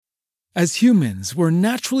As humans, we're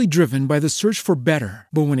naturally driven by the search for better.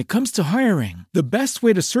 But when it comes to hiring, the best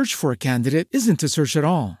way to search for a candidate isn't to search at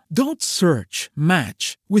all. Don't search,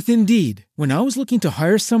 match with Indeed. When I was looking to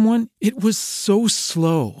hire someone, it was so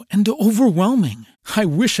slow and overwhelming. I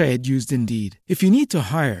wish I had used Indeed. If you need to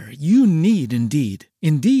hire, you need Indeed.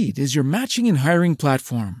 Indeed is your matching and hiring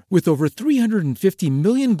platform with over 350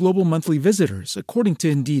 million global monthly visitors, according to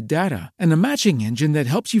Indeed data, and a matching engine that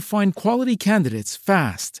helps you find quality candidates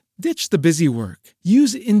fast. Ditch the busy work.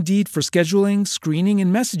 Use Indeed for scheduling, screening,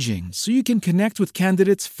 and messaging so you can connect with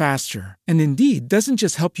candidates faster. And Indeed doesn't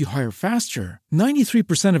just help you hire faster.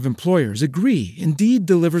 93% of employers agree Indeed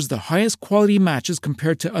delivers the highest quality matches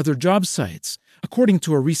compared to other job sites, according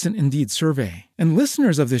to a recent Indeed survey. And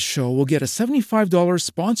listeners of this show will get a $75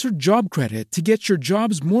 sponsored job credit to get your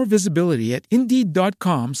jobs more visibility at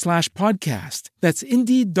Indeed.com/podcast. That's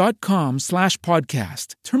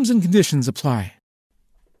Indeed.com/podcast. Terms and conditions apply.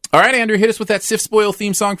 All right, Andrew, hit us with that Sif Spoil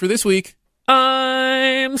theme song for this week.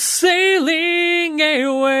 I'm sailing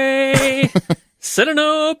away, set an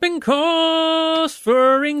open course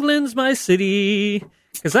for England's my city,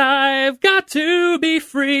 'cause I've got to be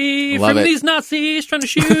free from these Nazis trying to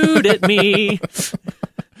shoot at me.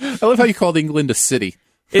 I love how you called England a city.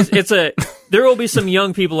 There will be some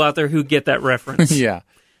young people out there who get that reference. Yeah.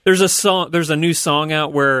 There's a new song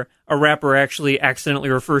out where a rapper actually accidentally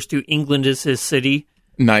refers to England as his city.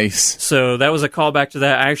 Nice. So that was a callback to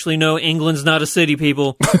that. I actually know England's not a city,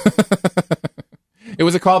 people. It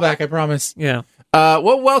was a callback, I promise. Yeah.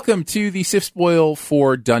 Well, welcome to the Sif Spoil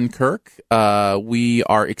for Dunkirk. We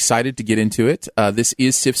are excited to get into it. This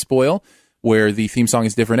is Sif Spoil, where the theme song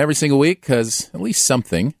is different every single week, because at least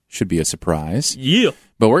something should be a surprise. Yeah.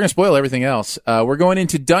 But we're going to spoil everything else. We're going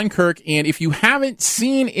into Dunkirk, and if you haven't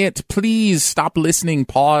seen it, please stop listening,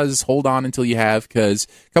 pause, hold on until you have, because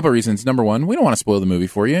a couple of reasons. Number one, we don't want to spoil the movie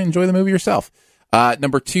for you. Enjoy the movie yourself.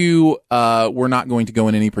 Number two, we're not going to go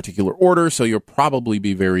in any particular order, so you'll probably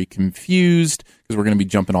be very confused, because we're going to be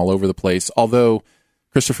jumping all over the place, although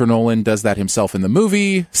Christopher Nolan does that himself in the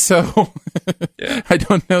movie, so yeah. I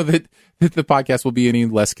don't know that the podcast will be any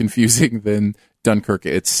less confusing than Dunkirk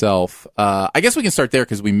itself. I guess we can start there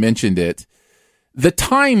because we mentioned it. The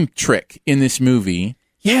time trick in this movie.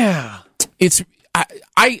 Yeah.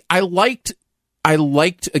 I liked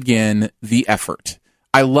again the effort.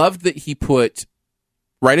 I loved that he put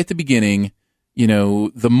right at the beginning,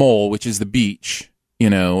 the mole, which is the beach,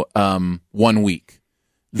 1 week.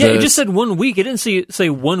 Yeah, it just said 1 week. It didn't say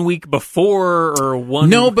 1 week before or one.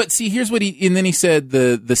 No, but see, here's what and then he said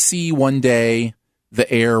the sea 1 day, the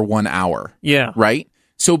air 1 hour. Yeah. Right?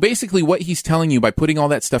 So basically what he's telling you by putting all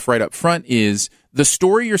that stuff right up front is the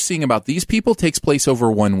story you're seeing about these people takes place over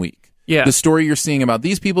 1 week. Yeah. The story you're seeing about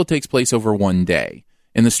these people takes place over 1 day.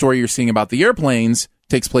 And the story you're seeing about the airplanes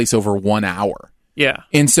takes place over 1 hour. Yeah.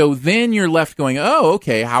 And so then you're left going, oh,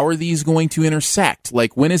 okay, how are these going to intersect?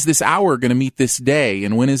 Like, when is this hour going to meet this day?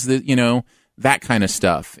 And when is that kind of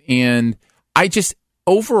stuff. And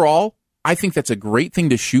overall, I think that's a great thing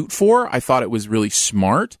to shoot for. I thought it was really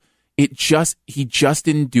smart. He just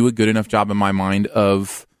didn't do a good enough job in my mind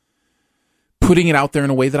of putting it out there in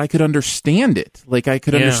a way that I could understand it. Like, I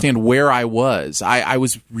could understand where I was. I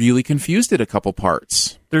was really confused at a couple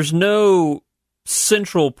parts. There's no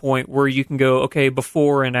central point where you can go, okay,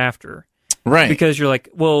 before and after. Right. Because you're like,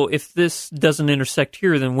 well, if this doesn't intersect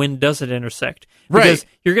here, then when does it intersect? Because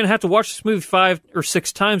you're going to have to watch this movie 5 or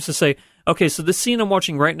 6 times to say, okay, so this scene I'm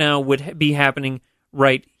watching right now would be happening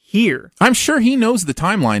right here. I'm sure he knows the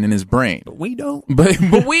timeline in his brain. But we don't. But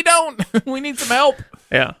we don't. We need some help.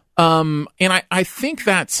 Yeah. And I think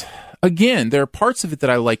that's, again, there are parts of it that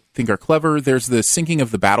I think are clever. There's the sinking of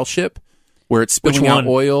the battleship, where it's spilling out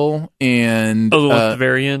oil, and at the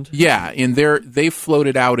very end. Yeah, and they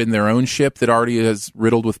floated out in their own ship that already is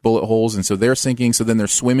riddled with bullet holes, and so they're sinking. So then they're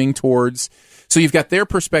swimming towards. So you've got their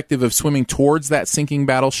perspective of swimming towards that sinking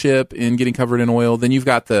battleship and getting covered in oil. Then you've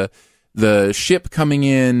got the ship coming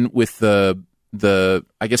in with the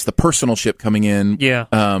personal ship coming in. Yeah.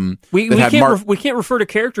 We can't refer to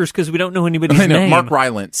characters because we don't know anybody's name. Mark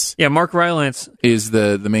Rylance. Yeah, Mark Rylance is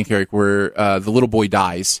the main character where the little boy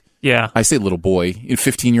dies. Yeah. I say little boy.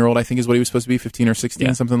 15-year-old, I think, is what he was supposed to be. 15 or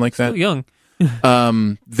 16, something like that. Still young.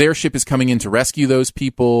 Their ship is coming in to rescue those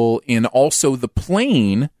people. And also the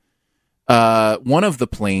plane, one of the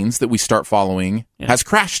planes that we start following has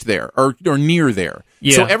crashed there or near there.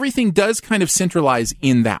 Yeah. So everything does kind of centralize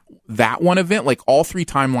in that one event. Like, all 3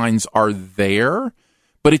 timelines are there,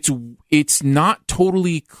 but it's not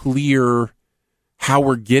totally clear how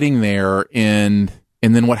we're getting there and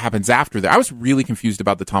then what happens after that. I was really confused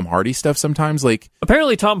about the Tom Hardy stuff sometimes. Like,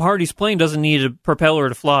 apparently Tom Hardy's plane doesn't need a propeller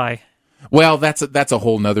to fly. Well, that's a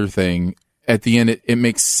whole nother thing. At the end, it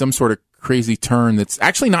makes some sort of crazy turn that's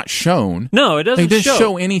actually not shown. No, it doesn't. It doesn't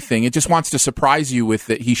show anything. It just wants to surprise you with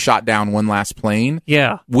that he shot down one last plane.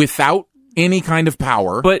 Yeah. Without any kind of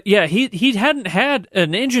power. But yeah, he hadn't had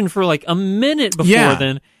an engine for like a minute before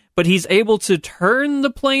then, but he's able to turn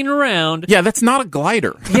the plane around. Yeah, that's not a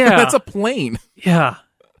glider. Yeah. That's a plane. Yeah.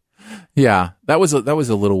 Yeah, that was a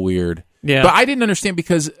little weird. Yeah. But I didn't understand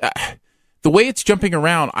because the way it's jumping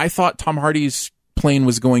around, I thought Tom Hardy's plane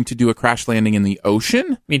was going to do a crash landing in the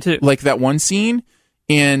ocean. Me too. Like that one scene.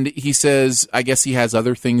 And he says, I guess he has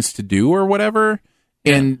other things to do or whatever.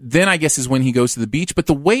 And then I guess is when he goes to the beach. But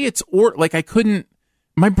the way it's,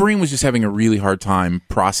 my brain was just having a really hard time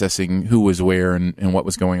processing who was where and what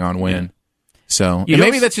was going on when. Yeah. So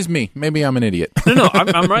maybe that's just me. Maybe I'm an idiot. No,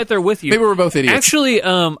 I'm right there with you. Maybe we're both idiots. Actually,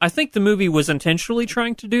 I think the movie was intentionally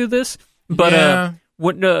trying to do this. But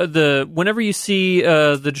whenever you see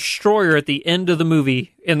the destroyer at the end of the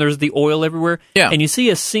movie and there's the oil everywhere, and you see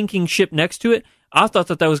a sinking ship next to it, I thought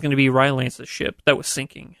that was going to be Rylance's ship that was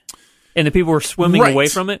sinking, and the people were swimming away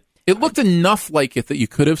from it. It looked enough like it that you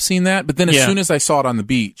could have seen that, but then as soon as I saw it on the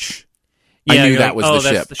beach, I knew that was the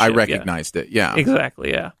ship. I recognized it. Yeah,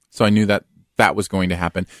 exactly. Yeah, so I knew that was going to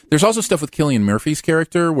happen. There's also stuff with Cillian Murphy's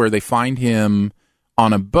character where they find him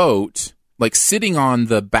on a boat. Like sitting on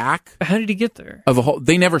the back. How did he get there? Of a whole,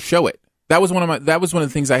 they never show it. That was one of the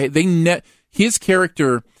things I hate. His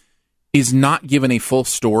character is not given a full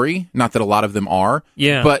story. Not that a lot of them are.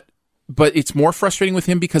 Yeah. But it's more frustrating with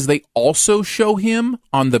him because they also show him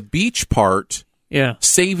on the beach part. Yeah.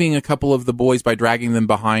 Saving a couple of the boys by dragging them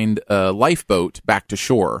behind a lifeboat back to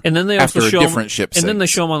shore. And then they also show different ship. And then they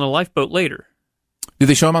show him on the lifeboat later. Did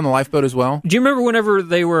they show him on the lifeboat as well? Do you remember whenever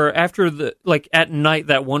they were after at night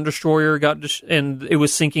that one destroyer and it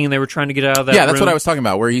was sinking and they were trying to get out of that? Yeah, that's room? what I was talking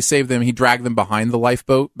about. Where he saved them, he dragged them behind the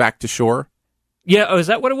lifeboat back to shore. Yeah, is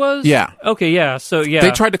that what it was? Yeah. Okay, yeah. So yeah, they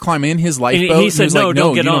tried to climb in his lifeboat. And he said, "No,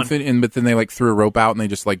 don't get on." But then they threw a rope out and they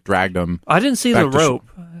just dragged him. I didn't see the rope.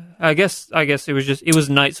 I guess it was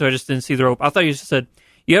night, so I just didn't see the rope. I thought you just said,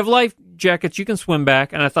 "You have life jackets, you can swim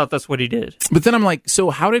back," and I thought that's what he did. But then I'm like, so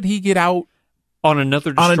how did he get out? On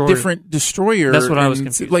another destroyer. On a different destroyer. That's what I was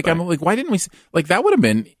confused by. I'm like, why didn't we... that would have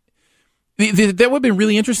been... That would have been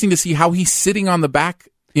really interesting to see how he's sitting on the back,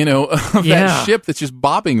 of that ship that's just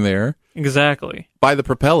bobbing there. Exactly. By the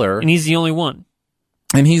propeller. And he's the only one.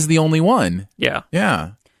 Yeah.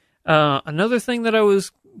 Yeah. Another thing that I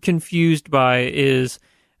was confused by is...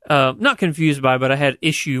 not confused by, but I had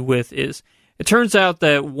issue with is... It turns out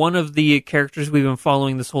that one of the characters we've been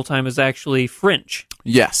following this whole time is actually French.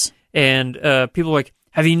 Yes. And people are like,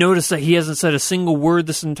 have you noticed that he hasn't said a single word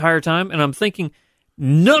this entire time? And I'm thinking,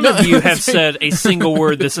 none of you have said a single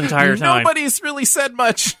word this entire time. Nobody's really said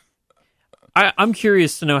much. I'm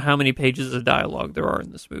curious to know how many pages of dialogue there are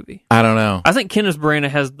in this movie. I don't know. I think Kenneth Branagh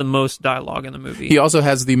has the most dialogue in the movie. He also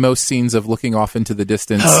has the most scenes of looking off into the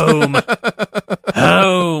distance.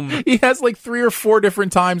 Home. He has 3 or 4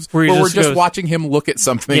 different times where we're just watching him look at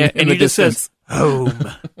something in the distance. Just says, home.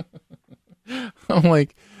 I'm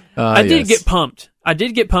like... I did get pumped.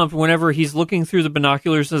 Whenever he's looking through the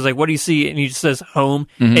binoculars and is like, what do you see? And he just says home.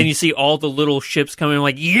 Mm-hmm. And you see all the little ships coming. I'm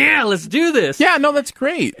like, yeah, let's do this. Yeah, no, that's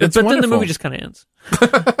great. But then the movie just kind of ends.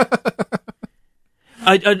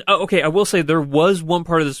 Okay, I will say there was one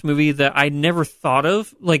part of this movie that I never thought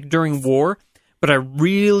of, during war, but I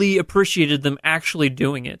really appreciated them actually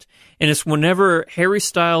doing it. And it's whenever Harry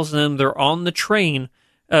Styles and them, they're on the train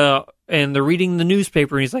and they're reading the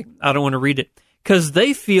newspaper and he's like, I don't want to read it. Because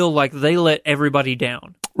they feel like they let everybody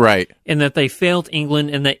down. Right. And that they failed England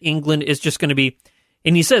and that England is just going to be...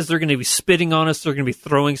 And he says they're going to be spitting on us, they're going to be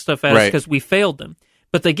throwing stuff at us because we failed them.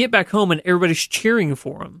 But they get back home and everybody's cheering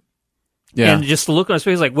for him. Yeah. And just the look on his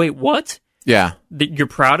face like, wait, what? Yeah. You're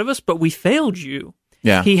proud of us, but we failed you.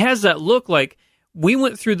 Yeah. He has that look like, we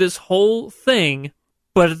went through this whole thing,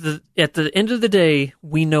 but at the end of the day,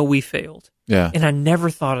 we know we failed. Yeah. And I never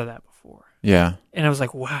thought of that before. Yeah. And I was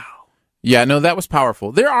like, wow. Yeah, no, that was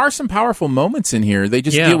powerful. There are some powerful moments in here. They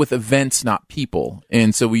just deal with events, not people.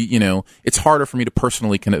 And so it's harder for me to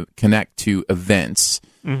personally connect to events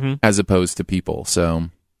as opposed to people.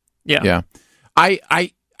 So, yeah.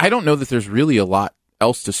 I don't know that there's really a lot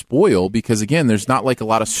else to spoil because, again, there's not a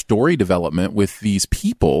lot of story development with these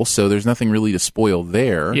people. So there's nothing really to spoil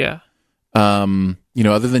there. Yeah.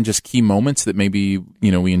 Other than just key moments that maybe,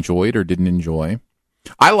 we enjoyed or didn't enjoy.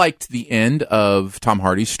 I liked the end of Tom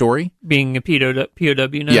Hardy's story. Being a POW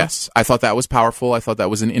now? Yes. I thought that was powerful. I thought that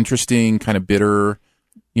was an interesting, kind of bitter,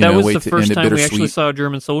 way to end it. That was the first time we actually saw a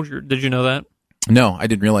German soldier. Did you know that? No, I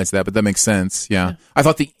didn't realize that, but that makes sense. Yeah. I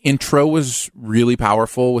thought the intro was really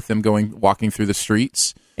powerful with them walking through the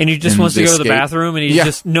streets. And he just wants to go to the bathroom, and he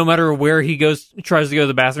just, no matter where he goes, tries to go to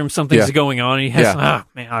the bathroom, something's going on, and he has,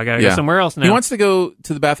 man, I gotta go somewhere else now. He wants to go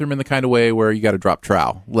to the bathroom in the kind of way where you gotta drop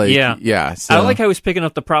trowel. Like, so. I like how he's picking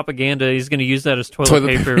up the propaganda. He's going to use that as toilet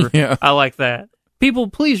paper. I like that. People,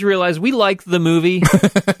 please realize we like the movie.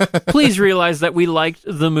 Please realize that we liked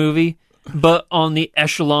the movie, but on the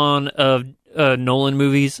echelon of Nolan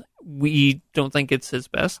movies, we don't think it's his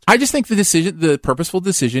best. I just think the purposeful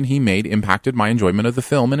decision he made impacted my enjoyment of the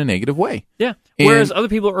film in a negative way. Yeah. Whereas other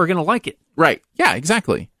people are going to like it. Right. Yeah,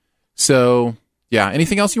 exactly. So, yeah.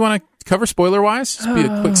 Anything else you want to cover spoiler-wise? Just be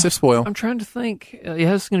a quick SIF spoil. I'm trying to think.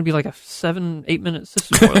 It's going to be like a 7-8 minute SIF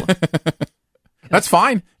spoil. That's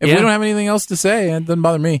fine. If we don't have anything else to say, it doesn't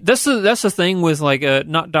bother me. That's the thing with like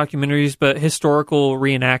not documentaries, but historical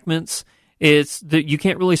reenactments. It's that you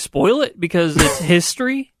can't really spoil it because it's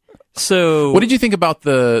history. So, what did you think about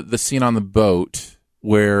the scene on the boat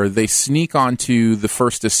where they sneak onto the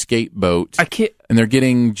first escape boat? And they're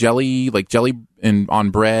getting jelly on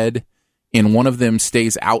bread, and one of them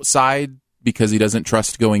stays outside because he doesn't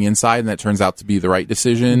trust going inside, and that turns out to be the right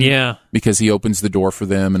decision. Yeah, because he opens the door for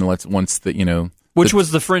them and was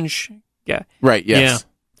the French guy, right? Yes, yeah.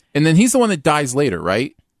 And then he's the one that dies later,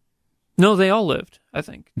 right? No, they all lived. I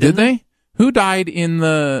think. Did they? Who died in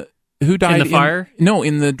the fire? No,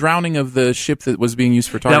 in the drowning of the ship that was being used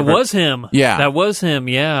for target. That was him. Yeah. That was him,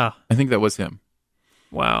 yeah. I think that was him.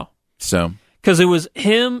 Wow. So. Because it was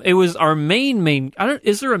him, it was our main,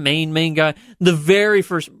 is there a main guy? The very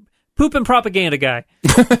first, poop and propaganda guy.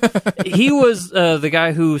 He was the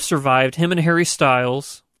guy who survived, him and Harry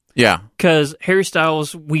Styles. Yeah. Because Harry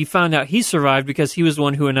Styles, we found out he survived because he was the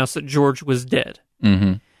one who announced that George was dead.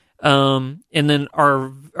 Mm-hmm. And then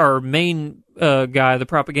our main guy, the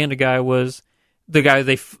propaganda guy, was the guy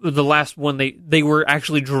the last one they were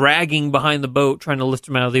actually dragging behind the boat trying to lift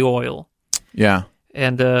him out of the oil. Yeah.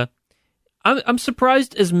 And I'm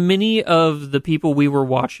surprised as many of the people we were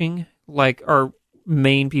watching, like our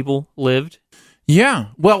main people, lived. Yeah.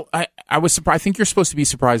 Well, I was surprised. I think you're supposed to be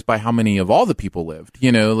surprised by how many of all the people lived.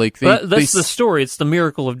 Like that's the story. It's the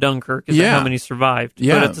miracle of Dunkirk is how many survived.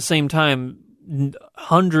 Yeah. But at the same time,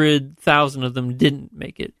 100,000 of them didn't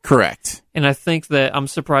make it. Correct. And I think that I'm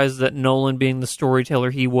surprised that Nolan, being the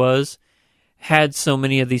storyteller he was, had so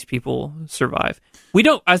many of these people survive.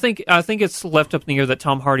 I think it's left up in the air that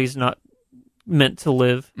Tom Hardy's not meant to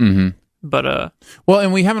live. Mm-hmm. But well,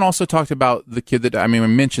 and we haven't also talked about the kid that I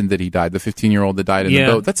mentioned that he died, the 15-year-old that died in the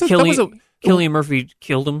boat. Cillian Murphy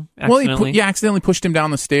killed him accidentally. Well, he accidentally pushed him down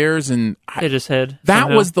the stairs and hit his head. That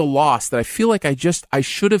was the loss that I feel like I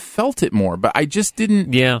should have felt it more, but I just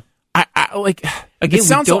didn't. Yeah. I like again. It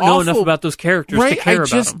sounds we don't awful, know enough about those characters right? to care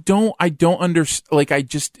about them. I don't understand. Like I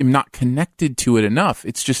just am not connected to it enough.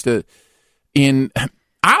 It's just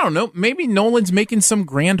I don't know. Maybe Nolan's making some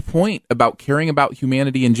grand point about caring about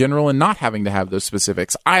humanity in general and not having to have those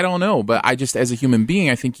specifics. I don't know, but I just, as a human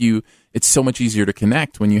being, I think it's so much easier to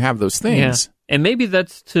connect when you have those things. Yeah. And maybe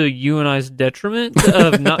that's to you and I's detriment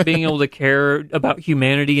of not being able to care about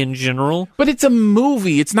humanity in general. But it's a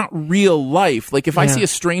movie. It's not real life. Like if I see a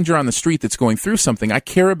stranger on the street that's going through something, I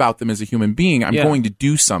care about them as a human being. I'm going to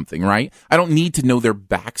do something, right? I don't need to know their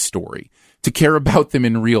backstory to care about them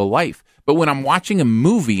in real life. But when I'm watching a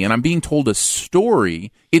movie and I'm being told a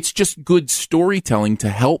story, it's just good storytelling to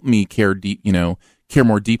help me care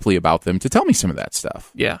more deeply about them, to tell me some of that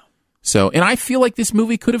stuff. Yeah. So, and I feel like this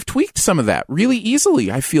movie could have tweaked some of that really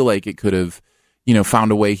easily. I feel like it could have,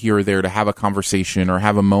 found a way here or there to have a conversation or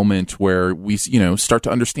have a moment where we, start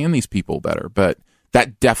to understand these people better. But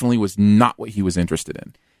that definitely was not what he was interested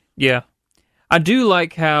in. Yeah. I do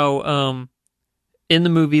like how in the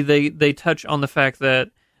movie they touch on the fact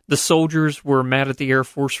that the soldiers were mad at the Air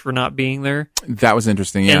Force for not being there. That was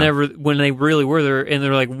interesting, yeah. And when they really were there, and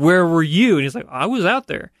they're like, "Where were you?" And he's like, "I was out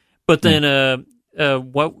there." But then,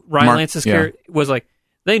 what Ryan Lance's character was like,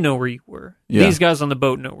 "They know where you were. Yeah. These guys on the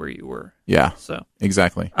boat know where you were." Yeah, so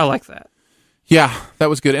exactly. I like that. Yeah, that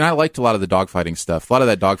was good, and I liked a lot of the dogfighting stuff. A lot of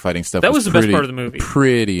that dogfighting stuff. That was the best part of the movie.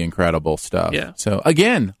 Pretty incredible stuff. Yeah. So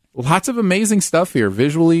again, lots of amazing stuff here,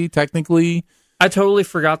 visually, technically. I totally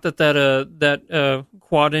forgot that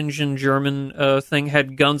quad engine German thing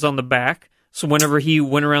had guns on the back. So whenever he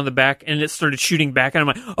went around the back and it started shooting back, and I'm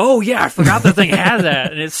like, "Oh yeah, I forgot the thing had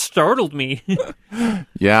that," and it startled me.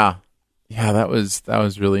 Yeah, that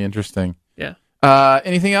was really interesting. Yeah.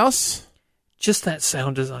 Anything else? Just that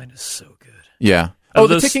sound design is so good. Yeah. Oh,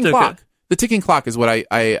 the ticking clock. The ticking clock is what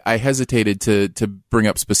I hesitated to bring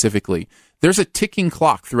up specifically. There's a ticking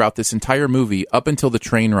clock throughout this entire movie up until the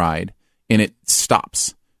train ride and it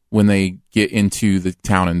stops when they get into the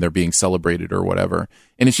town and they're being celebrated or whatever.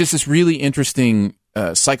 And it's just this really interesting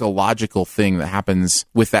psychological thing that happens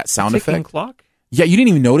with that sound Ticking effect. clock? Yeah, you didn't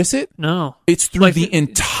even notice it? No. It's through the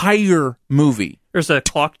entire movie. There's a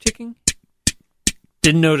clock ticking?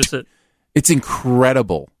 Didn't notice it. It's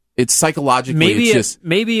incredible. It's psychologically.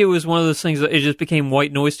 Maybe it was one of those things that it just became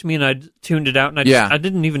white noise to me, and I tuned it out, and I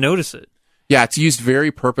didn't even notice it. Yeah, it's used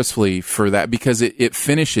very purposefully for that because it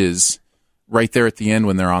finishes right there at the end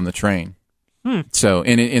when they're on the train. So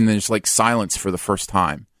and there's like silence for the first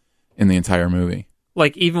time in the entire movie.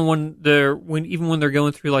 Like even when they're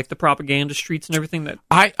going through like the propaganda streets and everything. That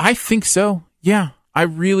I think so. Yeah, I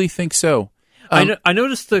really think so. I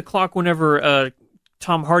noticed the clock whenever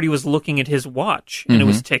Tom Hardy was looking at his watch and it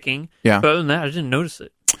was ticking. Yeah. But other than that, I didn't notice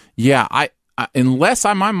it. Yeah, unless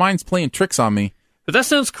my mind's playing tricks on me. But that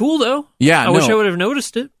sounds cool, though. Yeah, I wish I would have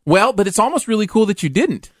noticed it. Well, but it's almost really cool that you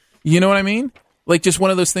didn't. You know what I mean? Like just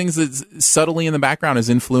one of those things that's subtly in the background is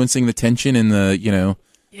influencing the tension and the, you know.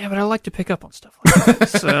 Yeah, but I like to pick up on stuff like that.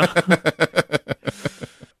 So.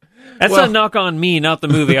 That's a knock on me, not the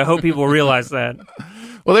movie. I hope people realize that.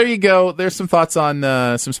 Well, there you go. There's some thoughts on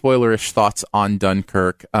some spoilerish thoughts on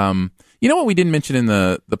Dunkirk. You know what we didn't mention in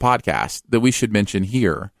the podcast that we should mention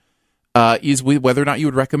here is whether or not you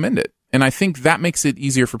would recommend it. And I think that makes it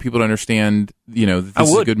easier for people to understand, you know, that this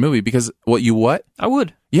is a good movie because what? I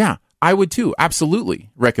would. Yeah, I would too. Absolutely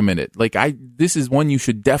recommend it. Like this is one you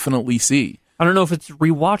should definitely see. I don't know if it's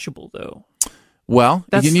rewatchable though. Well,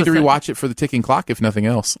 you need to rewatch it for the ticking clock, if nothing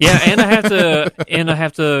else. Yeah, and I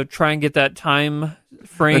have to try and get that time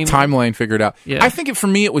frame, the timeline figured out. Yeah. I think for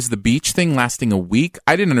me, it was the beach thing lasting a week.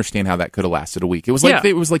 I didn't understand how that could have lasted a week. It was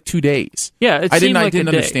like 2 days. Yeah, I didn't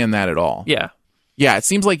understand that at all. Yeah, yeah. It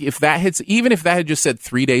seems like even if that had just said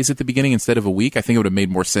 3 days at the beginning instead of a week, I think it would have made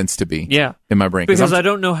more sense to be. Yeah, in my brain because I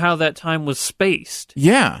don't know how that time was spaced.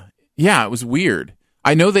 Yeah, it was weird.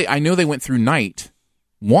 I know they went through night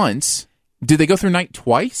once. Did they go through night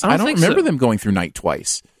twice? I don't remember them going through night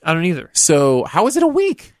twice. I don't either. So how is it a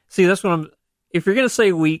week? See, that's what if you're going to say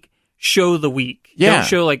a week, show the week. Yeah. Don't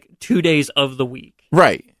show like 2 days of the week.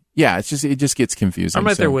 Right. Yeah, it just gets confusing. I'm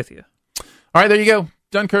right there with you. All right, there you go.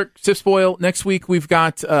 Dunkirk, Sip Spoil. Next week we've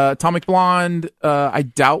got Atomic Blonde. I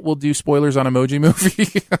doubt we'll do spoilers on Emoji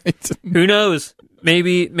Movie. Who knows?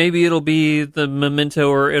 Maybe it'll be the Memento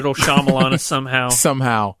or it'll Shyamalan us somehow.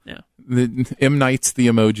 Somehow. Yeah. M. Night's The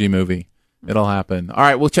Emoji Movie. It'll happen. All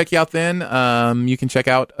right, we'll check you out then. You can check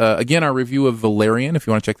out, again, our review of Valerian, if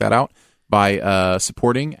you want to check that out, by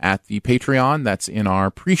supporting at the Patreon. That's in our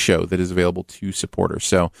pre-show that is available to supporters.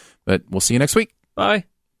 So, but we'll see you next week. Bye.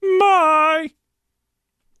 Bye.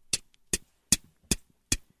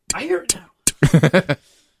 I hear it now.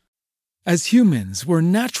 As humans, we're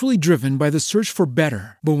naturally driven by the search for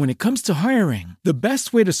better. But when it comes to hiring, the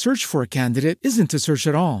best way to search for a candidate isn't to search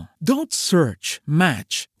at all. Don't search,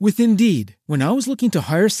 match with Indeed. When I was looking to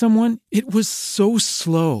hire someone, it was so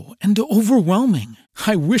slow and overwhelming.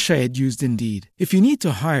 I wish I had used Indeed. If you need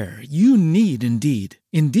to hire, you need Indeed.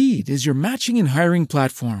 Indeed is your matching and hiring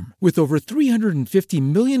platform with over 350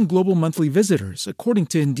 million global monthly visitors, according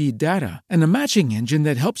to Indeed data, and a matching engine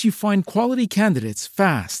that helps you find quality candidates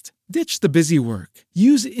fast. Ditch the busy work.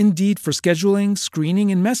 Use Indeed for scheduling, screening,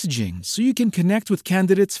 and messaging so you can connect with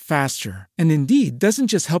candidates faster. And Indeed doesn't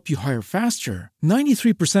just help you hire faster.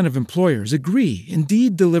 93% of employers agree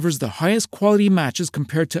Indeed delivers the highest quality matches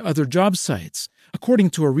compared to other job sites, according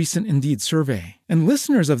to a recent Indeed survey. And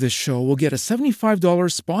listeners of this show will get a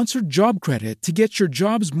 $75 sponsored job credit to get your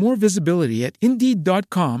jobs more visibility at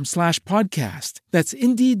Indeed.com/podcast. That's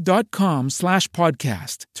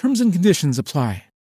Indeed.com/podcast. Terms and conditions apply.